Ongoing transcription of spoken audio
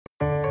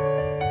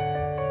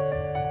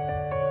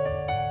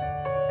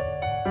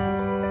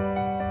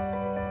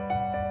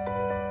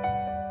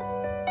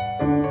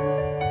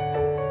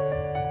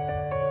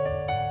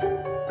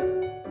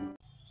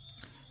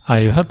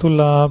أيها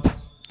الطلاب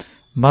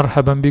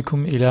مرحبا بكم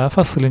إلى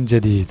فصل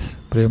جديد.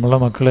 പ്രിയമുള്ള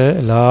മക്കളെ,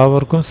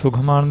 എല്ലാവർക്കും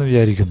സുഖമാണെന്ന്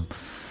വിചാരിക്കുന്നു.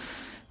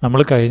 നമ്മൾ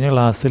കഴിഞ്ഞ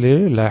ക്ലാസ്സിൽ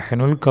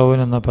ലഹ്നുൽ കൗൻ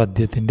എന്ന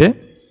പദ്യത്തിൻ്റെ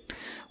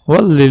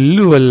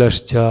വല്ലില്ലു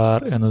വല്ലഷ്ജാർ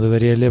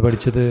എന്നതുവരെയല്ലേ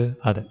പഠിച്ചത്?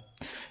 അതെ.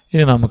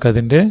 ഇനി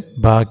നമുക്കതിൻ്റെ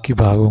ബാക്കി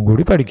ഭാഗവും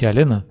കൂടി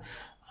പഠിക്കാമല്ലേ?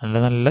 നല്ല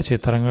നല്ല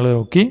ചിത്രങ്ങൾ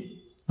നോക്കി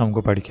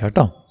നമുക്ക് പഠിക്കാം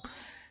കേട്ടോ.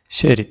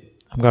 ശരി,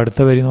 നമുക്ക് അടുത്ത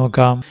വരി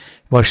നോക്കാം.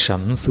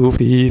 വശംസു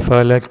ഫീ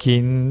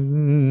ഫലകിൻ.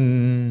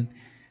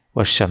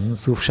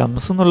 ഷംസു,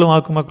 ഷംസ് എന്നുള്ള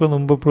വാക്ക് മക്കൾ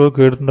മുമ്പ് എപ്പോഴും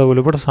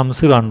കേട്ടിട്ടുണ്ടാവുമല്ലോ. ഇവിടെ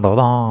ഷംസ് കാണണ്ടോ?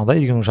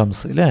 അതായിരിക്കുന്നു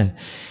ഷംസ് അല്ലേ?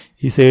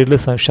 ഈ സൈഡിൽ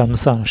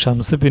ഷംസാണ്.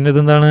 ഷംസ് പിന്നെ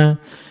ഇതെന്താണ്?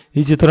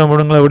 ഈ ചിത്രം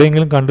ഇവിടെ നിങ്ങൾ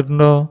എവിടെയെങ്കിലും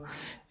കണ്ടിട്ടുണ്ടോ?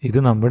 ഇത്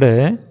നമ്മുടെ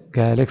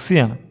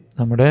ഗാലക്സിയാണ്.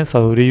 നമ്മുടെ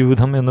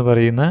സൗരയൂഥം എന്ന്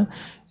പറയുന്ന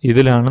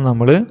ഇതിലാണ്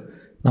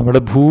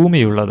നമ്മുടെ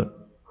ഭൂമിയുള്ളത്.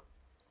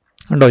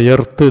 കണ്ടോ?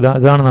 എർത്ത്,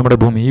 ഇതാണ് നമ്മുടെ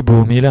ഭൂമി. ഈ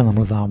ഭൂമിയിലാണ്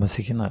നമ്മൾ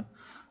താമസിക്കുന്നത്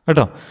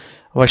കേട്ടോ.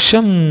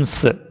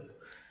 വശംസ്,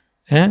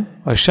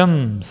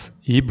 വശംസ്,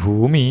 ഈ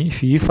ഭൂമി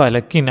ഫീ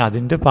ഫലക്കിൻ,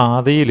 അതിൻ്റെ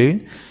പാതയിൽ.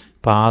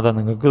 പാത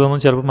നിങ്ങൾക്ക് ഇതൊന്നും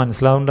ചിലപ്പോൾ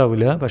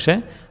മനസ്സിലാവുണ്ടാവില്ല, പക്ഷേ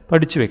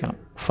പഠിച്ചു വെക്കണം.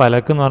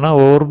 ഫലക്ക് എന്ന് പറഞ്ഞാൽ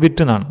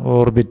ഓർബിറ്റ് എന്നാണ്.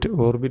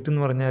 ഓർബിറ്റ്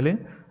എന്ന് പറഞ്ഞാൽ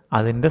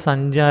അതിൻ്റെ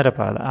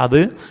സഞ്ചാരപാത,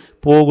 അത്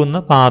പോകുന്ന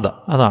പാത,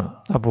 അതാണ്.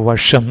 അപ്പോൾ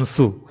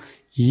വശംസു,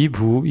 ഈ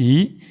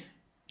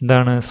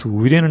എന്താണ്,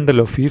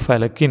 സൂര്യനുണ്ടല്ലോ, ഫീ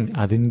ഫലക്കിൻ,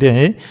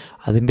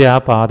 അതിൻ്റെ ആ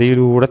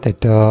പാതയിലൂടെ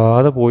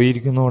തെറ്റാതെ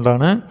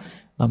പോയിരിക്കുന്നതുകൊണ്ടാണ്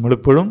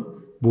നമ്മളിപ്പോഴും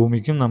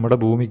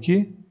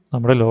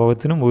നമ്മുടെ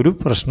ലോകത്തിനും ഒരു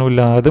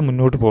പ്രശ്നമില്ലാതെ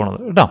മുന്നോട്ട്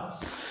പോകണത് കേട്ടോ.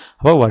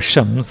 അപ്പോൾ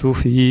വശംസു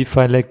ഫീ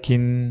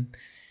ഫലക്കിൻ,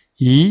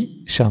 ഈ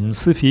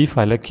ഷംസ് ഫീ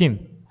ഫലക്കിൻ,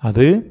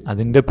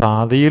 അതിൻ്റെ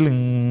പാതയിൽ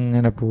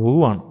ഇങ്ങനെ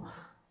പോവുകയാണ്.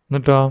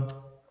 എന്നിട്ടോ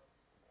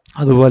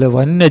അതുപോലെ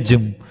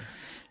വന്നജും,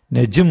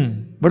 നജും,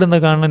 ഇവിടെ എന്താ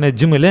കാണുന്ന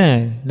നജും അല്ലേ?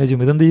 നജും,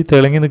 ഇതെന്താ ഈ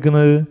തിളങ്ങി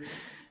നിൽക്കുന്നത്?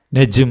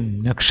 നജും,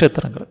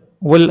 നക്ഷത്രങ്ങൾ.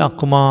 വൽ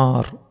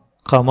അക്മാർ,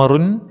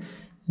 ഖമറുൻ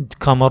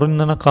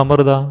എന്ന്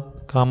പറഞ്ഞാൽ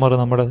ഖമർ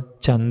നമ്മുടെ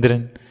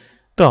ചന്ദ്രൻ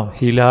കേട്ടോ.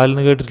 ഹിലാൽ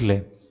എന്ന് കേട്ടിട്ടില്ലേ?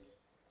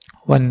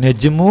 വൻ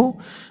നജ്മു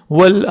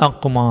വൽ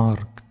അക്മാർ,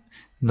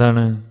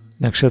 എന്താണ്,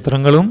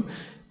 നക്ഷത്രങ്ങളും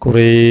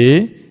കുറേ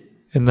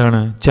എന്താണ്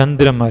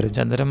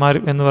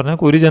ചന്ദ്രന്മാരും എന്ന് പറഞ്ഞാൽ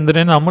ഒരു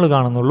ചന്ദ്രനെ നമ്മൾ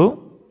കാണുന്നുള്ളൂ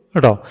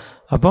കേട്ടോ.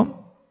 അപ്പം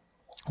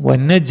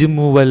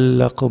വന്നജ്മു വൽ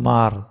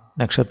അക്മാർ,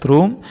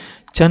 നക്ഷത്രവും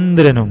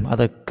ചന്ദ്രനും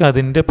അതൊക്കെ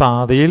അതിൻ്റെ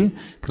പാതയിൽ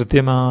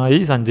കൃത്യമായി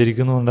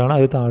സഞ്ചരിക്കുന്നതുകൊണ്ടാണ്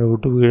അത്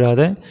താഴോട്ട്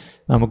വീഴാതെ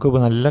നമുക്ക്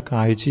നല്ല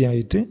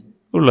കാഴ്ചയായിട്ട്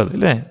ഉള്ളത്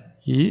അല്ലേ?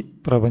 ഈ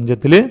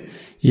പ്രപഞ്ചത്തിൽ,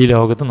 ഈ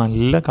ലോകത്ത്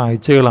നല്ല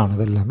കാഴ്ചകളാണ്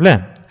ഇതെല്ലാം അല്ലേ?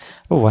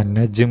 അപ്പോൾ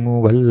വന്നജ്മു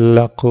വൽ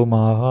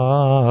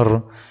അഖ്മാർ,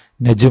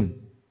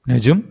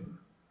 നജും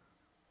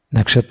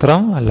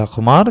നക്ഷത്രം, അൽ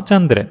അഖ്മാർ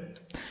ചന്ദ്രൻ.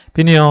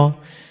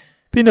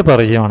 പിന്നെ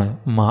പറയുകയാണ്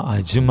മ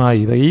അജ്മ,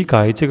 ഈ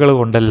കാഴ്ചകൾ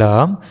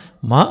കൊണ്ടെല്ലാം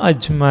മ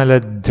അജ്മല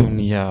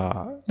ദുനിയ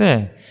അല്ലേ?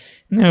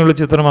 ഇങ്ങനെയുള്ള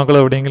ചിത്രം മക്കൾ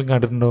എവിടെയെങ്കിലും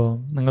കണ്ടിട്ടുണ്ടോ?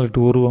 നിങ്ങൾ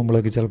ടൂർ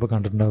പോകുമ്പോഴൊക്കെ ചിലപ്പോൾ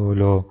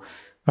കണ്ടിട്ടുണ്ടാവുമല്ലോ.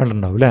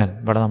 അല്ലേ?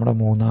 ഇവിടെ നമ്മുടെ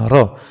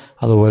മൂന്നാറോ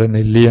അതുപോലെ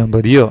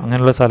നെല്ലിയാമ്പതിയോ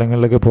അങ്ങനെയുള്ള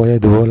സ്ഥലങ്ങളിലൊക്കെ പോയാൽ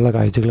ഇതുപോലുള്ള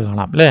കാഴ്ചകൾ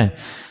കാണാം അല്ലേ?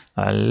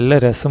 നല്ല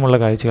രസമുള്ള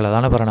കാഴ്ചകൾ.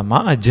 അതാണ് പറയണത് മ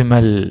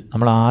അജ്മൽ.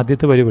 നമ്മൾ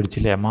ആദ്യത്തെ വരി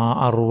പഠിച്ചില്ലേ? മ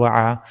അർവ,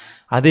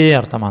 അതേ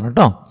അർത്ഥമാണ്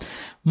കേട്ടോ.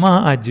 മ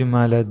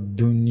അജ്മല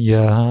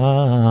ദുനിയാ,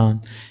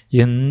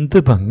 എന്ത്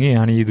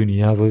ഭംഗിയാണ് ഈ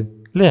ദുനിയാവ്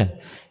അല്ലേ?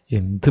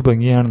 എന്ത്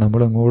ഭംഗിയാണ്.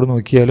 നമ്മൾ അങ്ങോട്ട്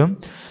നോക്കിയാലും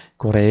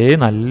കുറേ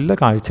നല്ല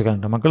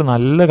കാഴ്ചകളുണ്ട് മക്കൾ.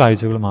 നല്ല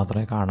കാഴ്ചകൾ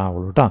മാത്രമേ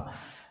കാണാവുള്ളൂ കേട്ടോ.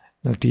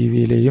 ടി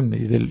വിയിലെയും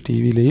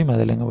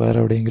അതല്ലെങ്കിൽ വേറെ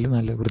എവിടെയെങ്കിലും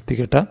നല്ല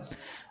വൃത്തികെട്ട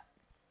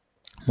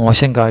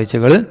മോശം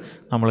കാഴ്ചകൾ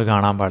നമ്മൾ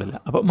കാണാൻ പാടില്ല.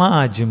 അപ്പം മാ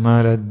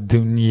അജ്മല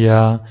ദുനിയ,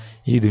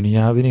 ഈ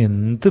ദുനിയാവിന്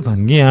എന്ത്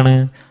ഭംഗിയാണ്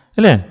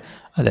അല്ലേ?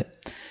 അതെ.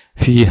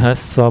 ഫിഹ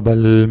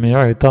സബൽ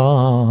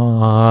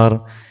മിഅ്താർ,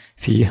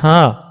 ഫിഹ,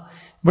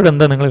 ഇവിടെ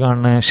എന്താ നിങ്ങൾ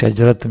കാണുന്നത്?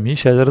 ഷജറത്തും. ഈ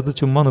ഷജറത്ത്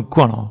ചുമ്മാ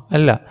നിൽക്കുവാണോ?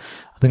 അല്ല,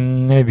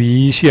 അതിങ്ങനെ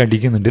വീശി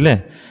അടിക്കുന്നുണ്ട് അല്ലേ?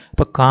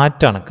 അപ്പം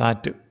കാറ്റാണ്.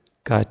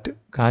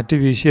 കാറ്റ്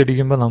വീശി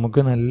അടിക്കുമ്പോൾ നമുക്ക്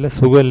നല്ല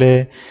സുഖമല്ലേ?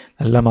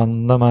 നല്ല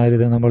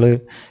മന്ദമാരുത്. നമ്മൾ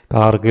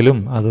പാർക്കിലും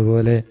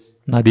അതുപോലെ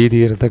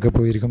നദീതീരത്തൊക്കെ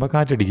പോയിരിക്കുമ്പോൾ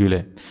കാറ്റടിക്കൂലേ?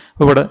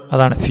 അപ്പോൾ ഇവിടെ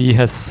അതാണ് ഫീഹ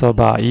സ്വബ,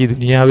 ഈ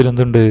ദുനിയാവിൽ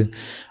എന്തുണ്ട്?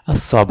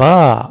 സ്വബ,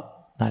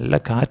 നല്ല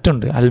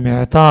കാറ്റുണ്ട്. അൽ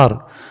മിഅ്താർ,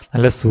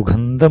 നല്ല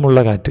സുഗന്ധമുള്ള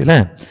കാറ്റ് അല്ലേ?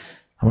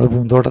 നമ്മൾ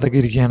പൂന്തോട്ടത്തൊക്കെ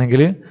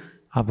ഇരിക്കുകയാണെങ്കിൽ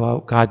അപ്പോൾ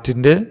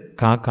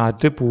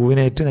കാറ്റ്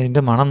പൂവിനേറ്റ്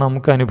അതിൻ്റെ മണം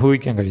നമുക്ക്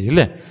അനുഭവിക്കാൻ കഴിയും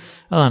അല്ലേ?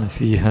 അതാണ്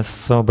ഫീഹ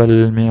സ്വബൽ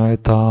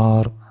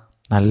മിഅ്താർ,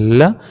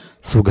 നല്ല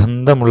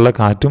സുഗന്ധമുള്ള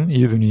കാറ്റും ഈ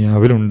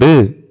ദുനിയാവിലുണ്ട്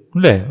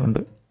അല്ലേ? ഉണ്ട്.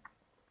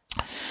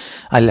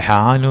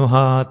 അൽഹാനുഹ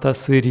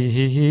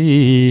തസ്രിഹി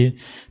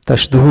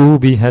തഷ്ദു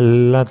ബിഹൽ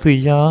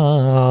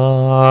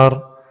അത്യാർ.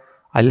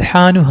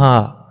 അൽഹാനുഹ,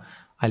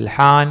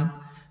 അൽഹാൻ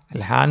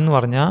എന്ന്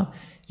പറഞ്ഞാൽ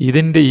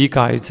ഇതിൻ്റെ ഈ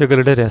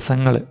കാഴ്ചകളുടെ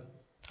രസങ്ങൾ,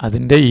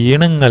 അതിൻ്റെ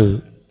ഈണങ്ങൾ,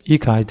 ഈ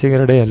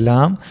കാഴ്ചകളുടെ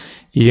എല്ലാം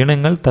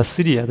ഈണങ്ങൾ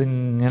തസ്രി,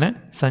 അതിങ്ങനെ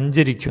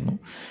സഞ്ചരിക്കുന്നു.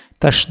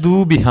 തഷ്ദു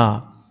ബിഹ,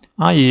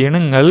 ആ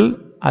ഈണങ്ങൾ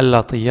അൽ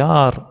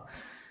അത്യാർ,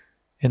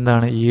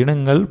 എന്താണ്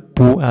ഈണങ്ങൾ?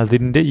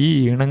 അതിൻ്റെ ഈ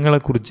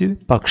ഈണങ്ങളെക്കുറിച്ച്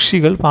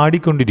പക്ഷികൾ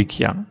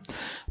പാടിക്കൊണ്ടിരിക്കുകയാണ്.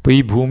 അപ്പോൾ ഈ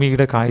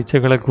ഭൂമിയുടെ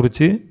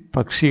കാഴ്ചകളെക്കുറിച്ച്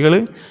പക്ഷികൾ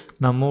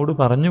നമ്മോട്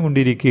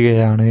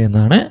പറഞ്ഞുകൊണ്ടിരിക്കുകയാണ്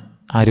എന്നാണ്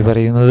ആര്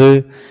പറയുന്നത്?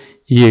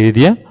 ഈ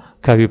എഴുതിയ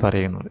കവി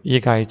പറയുന്നത്.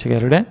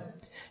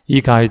 ഈ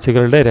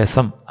കാഴ്ചകളുടെ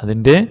രസം,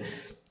 അതിൻ്റെ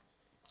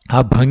ആ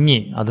ഭംഗി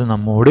അത്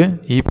നമ്മോട്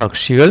ഈ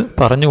പക്ഷികൾ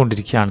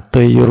പറഞ്ഞുകൊണ്ടിരിക്കുകയാണ്.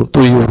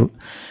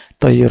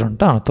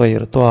 തൊയ്യൂറുണ്ടാണ്.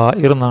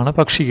 ത്വായിർ എന്നാണ്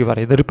പക്ഷിക്ക്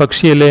പറയുക. ഇതൊരു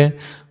പക്ഷിയല്ലേ?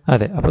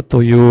 അതെ. അപ്പോൾ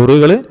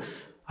തൊയ്യൂറുകൾ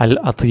അൽ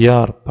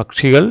അത്യാർ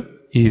പക്ഷികൾ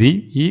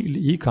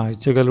ഈ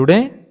കാഴ്ചകളുടെ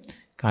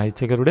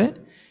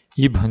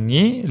ഈ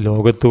ഭംഗി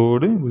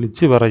ലോകത്തോട്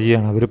വിളിച്ചു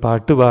പറയുകയാണ്. അവർ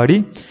പാട്ടുപാടി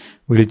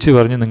വിളിച്ചു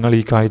പറഞ്ഞ് നിങ്ങൾ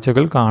ഈ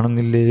കാഴ്ചകൾ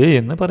കാണുന്നില്ലേ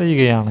എന്ന്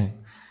പറയുകയാണ്.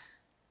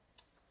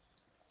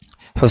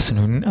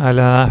 ഹുസ്നുൻ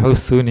അലാ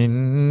ഹുസ്നിൻ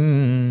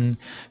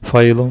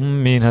ഫൈളും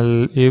മിനൽ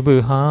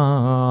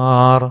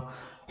ഇബ്ഹാർ.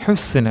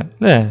 ഹുസ്ന്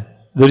അല്ലേ?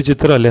 ഇതൊരു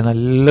ചിത്രമല്ലേ?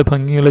 നല്ല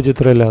ഭംഗിയുള്ള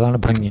ചിത്രമല്ലേ? അതാണ്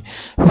ഭംഗി.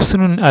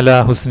 ഹുസ്നുൻ അലാ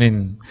ഹുസ്നിൻ,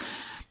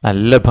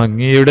 നല്ല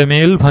ഭംഗിയുടെ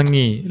മേൽ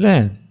ഭംഗി അല്ലേ?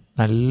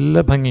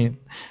 നല്ല ഭംഗി.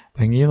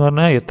 ഭംഗി എന്ന്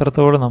പറഞ്ഞാൽ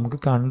എത്രത്തോളം നമുക്ക്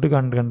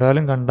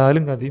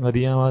കണ്ടാലും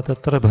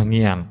മതിയാവാത്തത്ര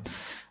ഭംഗിയാണ്.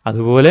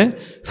 അതുപോലെ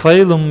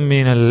ഫൈളും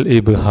മിനൽ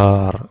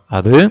ഇബ്ഹാർ,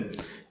 അത്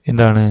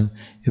എന്താണ്?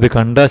 ഇത്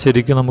കണ്ടാൽ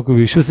ശരിക്കും നമുക്ക്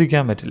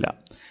വിശ്വസിക്കാൻ പറ്റില്ല.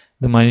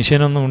 ഇത്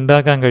മനുഷ്യനൊന്നും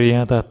ഉണ്ടാക്കാൻ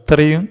കഴിയാത്ത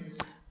അത്രയും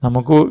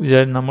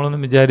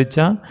നമ്മളൊന്നും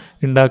വിചാരിച്ചാൽ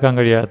ഉണ്ടാക്കാൻ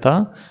കഴിയാത്ത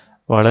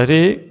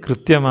വളരെ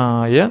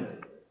കൃത്യമായ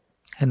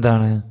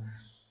എന്താണ്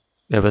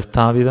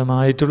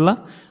വ്യവസ്ഥാപിതമായിട്ടുള്ള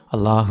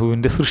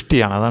അള്ളാഹുവിൻ്റെ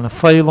സൃഷ്ടിയാണ്. അതാണ്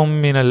ഫൈളും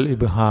മിനൽ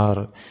ഇബ്ഹാർ.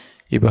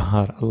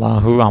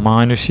 അള്ളാഹു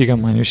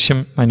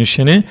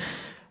മനുഷ്യന്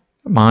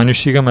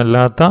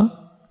മാനുഷികമല്ലാത്ത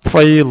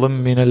ഫൈളും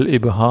മിനൽ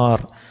ഇബ്ഹാർ,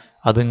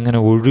 അതിങ്ങനെ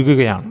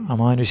ഒഴുകുകയാണ്.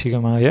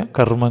 അമാനുഷികമായ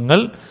കർമ്മങ്ങൾ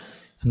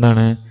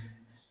എന്താണ്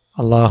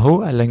അള്ളാഹു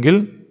അല്ലെങ്കിൽ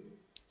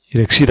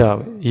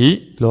രക്ഷിതാവ്, ഈ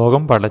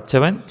ലോകം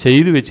പടച്ചവൻ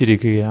ചെയ്തു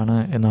വെച്ചിരിക്കുകയാണ്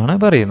എന്നാണ്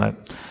പറയുന്നത്.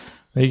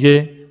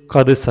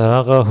 ഖദ്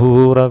സാഗഹു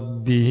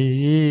റബ്ബി,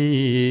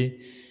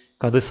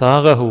 ഖദ്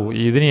സാഗഹു,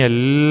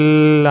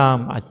 ഇതിനെയെല്ലാം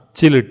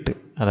അച്ചിലിട്ട്,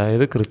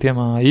 അതായത്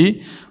കൃത്യമായി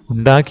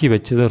ഉണ്ടാക്കി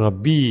വെച്ചത്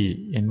റബ്ബി,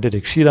 എൻ്റെ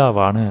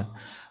രക്ഷിതാവാണ്.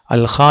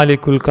 അൽ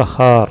ഖാലിഖുൽ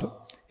ഖഹാർ,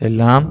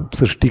 എല്ലാം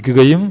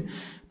സൃഷ്ടിക്കുകയും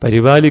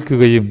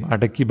പരിപാലിക്കുകയും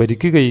അടക്കി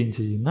ഭരിക്കുകയും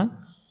ചെയ്യുന്ന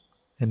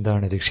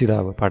എന്താണ്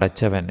രക്ഷിതാവ്,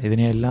 പടച്ചവൻ.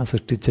 ഇതിനെയെല്ലാം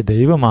സൃഷ്ടിച്ച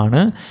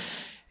ദൈവമാണ്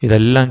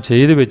ഇതെല്ലാം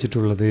ചെയ്തു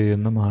വെച്ചിട്ടുള്ളത്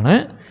എന്നുമാണ്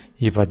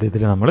ഈ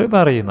പദ്യത്തിൽ നമ്മൾ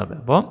പറയുന്നത്.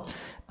 അപ്പോൾ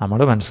നമ്മൾ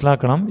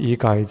മനസ്സിലാക്കണം, ഈ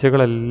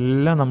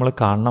കാഴ്ചകളെല്ലാം നമ്മൾ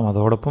കാണണം.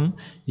 അതോടൊപ്പം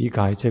ഈ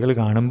കാഴ്ചകൾ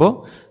കാണുമ്പോൾ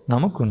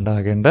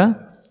നമുക്കുണ്ടാകേണ്ട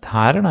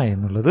ധാരണ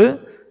എന്നുള്ളത്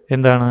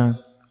എന്താണ്?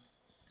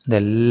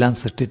 ഇതെല്ലാം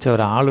സൃഷ്ടിച്ച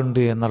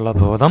ഒരാളുണ്ട് എന്നുള്ള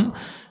ബോധം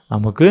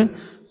നമുക്ക്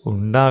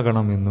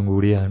ഉണ്ടാകണം എന്നും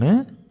കൂടിയാണ്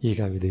ഈ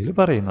കവിതയിൽ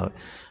പറയുന്നത്.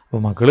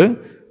 അപ്പോൾ മക്കൾ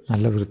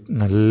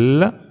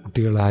നല്ല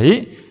കുട്ടികളായി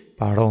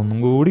പാഠം ഒന്നും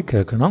കൂടി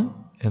കേൾക്കണം.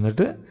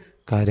 എന്നിട്ട്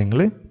കാര്യങ്ങൾ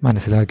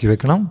മനസ്സിലാക്കി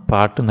വെക്കണം.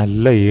 പാട്ട്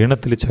നല്ല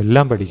ഈണത്തിൽ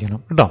ചൊല്ലാൻ പഠിക്കണം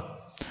കേട്ടോ.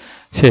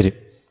 ശരി,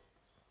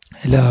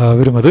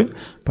 എല്ലാവരും അത്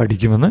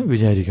പഠിക്കുമെന്ന്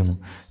വിചാരിക്കുന്നു.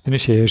 ഇതിന്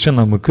ശേഷം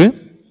നമുക്ക്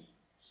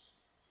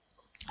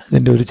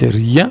അതിൻ്റെ ഒരു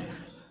ചെറിയ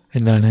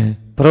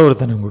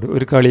പ്രവർത്തനം കൂടി,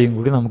 ഒരു കളിയും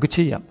കൂടി നമുക്ക്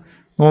ചെയ്യാം.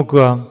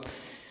 നോക്കുക,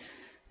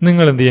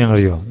 നിങ്ങൾ എന്ത്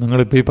ചെയ്യാനറിയോ?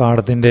 നിങ്ങളിപ്പോൾ ഈ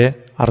പാഠത്തിൻ്റെ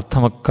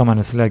അർത്ഥമൊക്കെ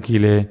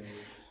മനസ്സിലാക്കിയില്ലേ?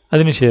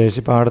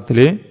 അതിനുശേഷം പാഠത്തിൽ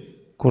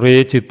കുറേ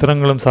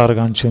ചിത്രങ്ങളും സാറ്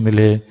കാണിച്ചു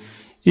തന്നില്ലേ?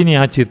 ഇനി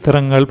ആ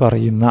ചിത്രങ്ങൾ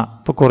പറയുന്ന,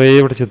 ഇപ്പോൾ കുറേ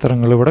ഇവിടെ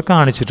ചിത്രങ്ങൾ ഇവിടെ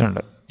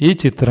കാണിച്ചിട്ടുണ്ട്. ഈ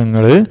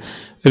ചിത്രങ്ങൾ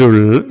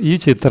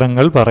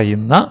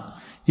പറയുന്ന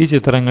ഈ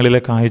ചിത്രങ്ങളിലെ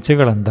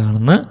കാഴ്ചകൾ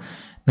എന്താണെന്ന്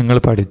നിങ്ങൾ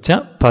പഠിച്ച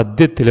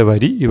പദ്യത്തിലെ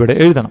വരി ഇവിടെ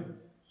എഴുതണം.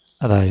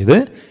 അതായത്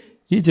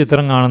ഈ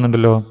ചിത്രം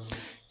കാണുന്നുണ്ടല്ലോ,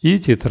 ഈ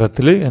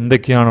ചിത്രത്തിൽ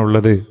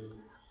എന്തൊക്കെയാണുള്ളത്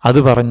അത്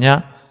പറഞ്ഞ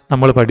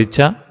നമ്മൾ പഠിച്ച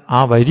ആ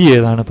വരി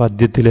ഏതാണ്?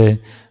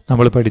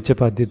 നമ്മൾ പഠിച്ച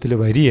പദ്യത്തിലെ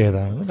വരി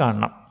ഏതാണെന്ന്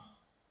കാണണം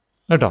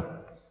കേട്ടോ.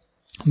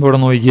 ഇവിടെ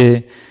നോക്കിയേ,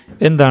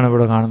 എന്താണ്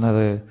ഇവിടെ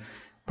കാണുന്നത്?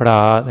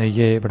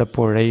 ഇവിടെ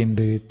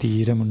പുഴയുണ്ട്,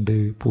 തീരമുണ്ട്,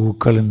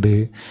 പൂക്കളുണ്ട്.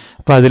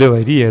 അപ്പം അതിലെ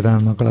വരി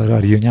ഏതാണെന്ന് മക്കൾ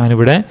അറിയോ?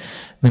 ഞാനിവിടെ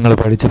നിങ്ങൾ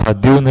പഠിച്ച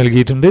പദ്യവും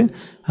നൽകിയിട്ടുണ്ട്,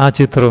 ആ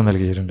ചിത്രവും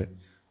നൽകിയിട്ടുണ്ട്.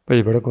 അപ്പം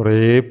ഇവിടെ കുറേ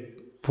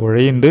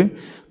പുഴയുണ്ട്,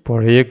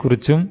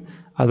 പുഴയെക്കുറിച്ചും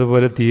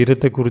അതുപോലെ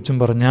തീരത്തെക്കുറിച്ചും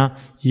പറഞ്ഞ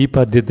ഈ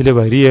പദ്യത്തിലെ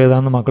വരി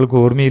ഏതാണെന്ന് മക്കൾക്ക്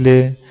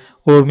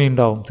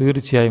ഓർമ്മയുണ്ടാവും,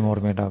 തീർച്ചയായും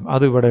ഓർമ്മയുണ്ടാവും.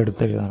 അത് ഇവിടെ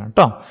എടുത്തെഴുതാനാണ്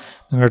കേട്ടോ.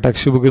 നിങ്ങൾ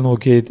ടെക്സ്റ്റ്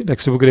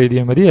ബുക്കിൽ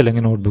എഴുതിയാൽ മതി,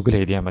 അല്ലെങ്കിൽ നോട്ട്ബുക്കിൽ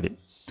എഴുതിയാൽ മതി.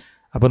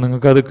 അപ്പോൾ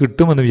നിങ്ങൾക്കത്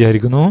കിട്ടുമെന്ന്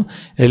വിചാരിക്കുന്നു.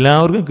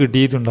 എല്ലാവർക്കും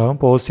കിട്ടിയിട്ടുണ്ടാവും.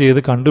 പോസ്റ്റ് ചെയ്ത്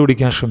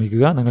കണ്ടുപിടിക്കാൻ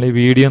ശ്രമിക്കുക. നിങ്ങൾ ഈ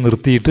വീഡിയോ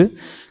നിർത്തിയിട്ട്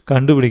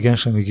കണ്ടുപിടിക്കാൻ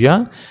ശ്രമിക്കുക.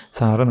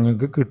 സാറ്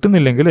നിങ്ങൾക്ക്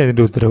കിട്ടുന്നില്ലെങ്കിൽ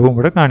അതിൻ്റെ ഉത്തരവും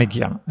ഇവിടെ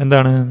കാണിക്കുകയാണ്.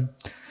 എന്താണ്?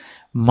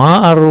 മാ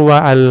അർവ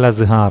അൽ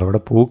അസ്ഹാർ, ഇവിടെ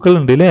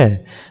പൂക്കളുണ്ട് അല്ലേ?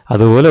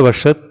 അതുപോലെ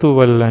വഷത്തു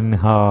വൽ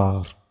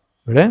അൻഹാർ,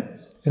 ഇവിടെ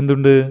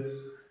എന്തുണ്ട്?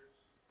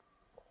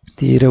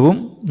 തീരവും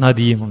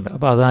നദിയുമുണ്ട്.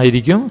 അപ്പോൾ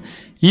അതായിരിക്കും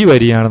ഈ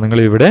വരിയാണ് നിങ്ങൾ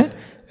ഇവിടെ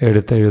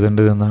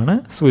എടുത്തെഴുതേണ്ടതെന്നാണ്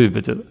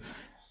സൂചിപ്പിച്ചത്.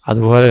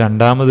 അതുപോലെ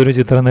രണ്ടാമതൊരു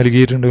ചിത്രം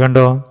നൽകിയിട്ടുണ്ട്,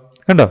 കണ്ടോ?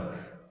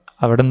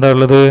 അവിടെ എന്താ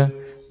ഉള്ളത്?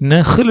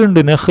 നഖ്ലുണ്ട്,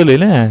 നഖ്ൽ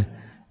അല്ലേ?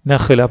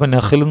 നഖ്ൽ. അപ്പം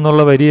നഖ്ൽ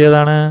എന്നുള്ള വരി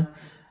ഏതാണ്?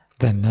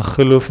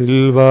 തനഖ്ലു ഫിൽ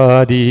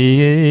വാദി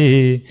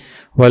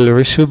വൽ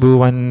ഉശ്ബു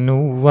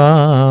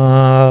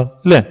വന്നുവാർ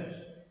അല്ലേ?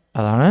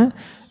 അതാണ്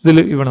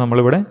ഇവിടെ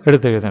നമ്മളിവിടെ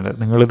എടുത്തെഴുതേണ്ടത്.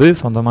 നിങ്ങളിത്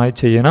സ്വന്തമായി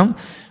ചെയ്യണം.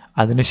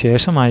 അതിന്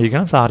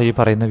ശേഷമായിരിക്കണം സാർ ഈ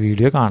പറയുന്ന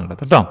വീഡിയോ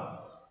കാണേണ്ടത് കേട്ടോ.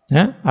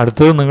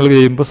 അടുത്തത് നിങ്ങൾ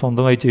ചെയ്യുമ്പോൾ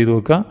സ്വന്തമായി ചെയ്തു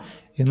നോക്കുക.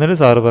 എന്നിട്ട്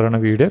സാറ് പറയുന്ന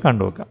വീഡിയോ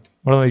കണ്ടു നോക്കുക.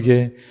 ഇവിടെ നോക്കിയേ,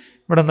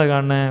 ഇവിടെ എന്താ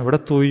കാണുന്നത്? ഇവിടെ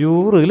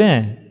തുയൂർ അല്ലേ?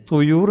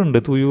 തുയൂറുണ്ട്.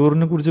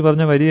 തുയൂറിനെ കുറിച്ച്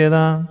പറഞ്ഞ വരി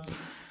ഏതാ?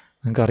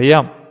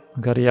 നിങ്ങൾക്കറിയാം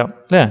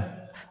അല്ലേ?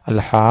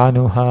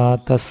 അൽഹാനുഹാ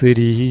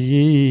തസ്രീ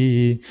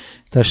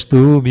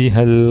തഷ്തൂ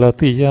ബിഹൽ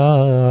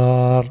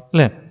ലതിയാർ.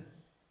 അല്ലേ?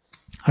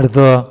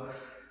 അടുത്തോ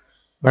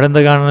ഇവിടെ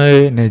എന്താ കാണുന്നത്?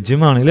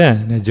 നജ്മാണ് അല്ലേ?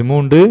 നജ്മും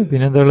ഉണ്ട്,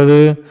 പിന്നെ എന്താ ഉള്ളത്?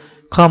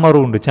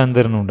 ഖമറും ഉണ്ട്,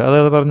 ചന്ദ്രനും ഉണ്ട്.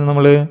 അതായത് പറഞ്ഞു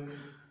നമ്മൾ,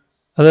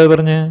 അതായത്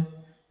പറഞ്ഞ്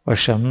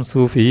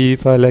വശംസു ഫീ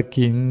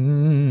ഫലകിൻ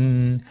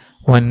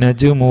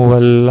വന്നജ്മു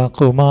വൽ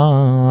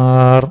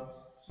അഖ്മാർ.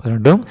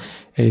 രണ്ടും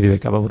എഴുതി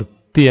വെക്കുക. അപ്പോൾ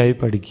വൃത്തിയായി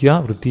പഠിക്കുക,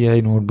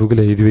 വൃത്തിയായി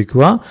നോട്ട്ബുക്കിൽ എഴുതി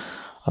വെക്കുക.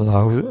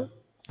 അള്ളാഹു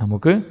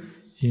നമുക്ക്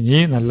ഇനി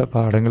നല്ല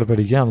പാഠങ്ങൾ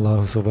പഠിക്കുക.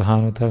 അള്ളാഹു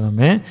സുബ്ഹാനഹു വ തആല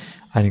നമ്മെ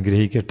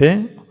അനുഗ്രഹിക്കട്ടെ.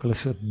 മക്കൾ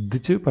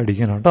ശ്രദ്ധിച്ച്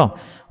പഠിക്കണം കേട്ടോ.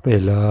 അപ്പോൾ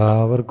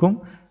എല്ലാവർക്കും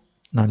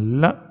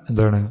നല്ല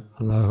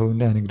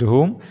അള്ളാഹുവിൻ്റെ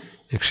അനുഗ്രഹവും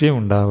രക്ഷയും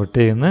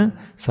ഉണ്ടാവട്ടെ എന്ന്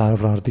സാർ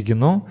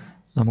പ്രാർത്ഥിക്കുന്നു.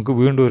 നമുക്ക്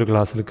വീണ്ടും ഒരു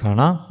ക്ലാസ്സിൽ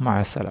കാണാം.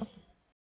 മഅസ്സലാം.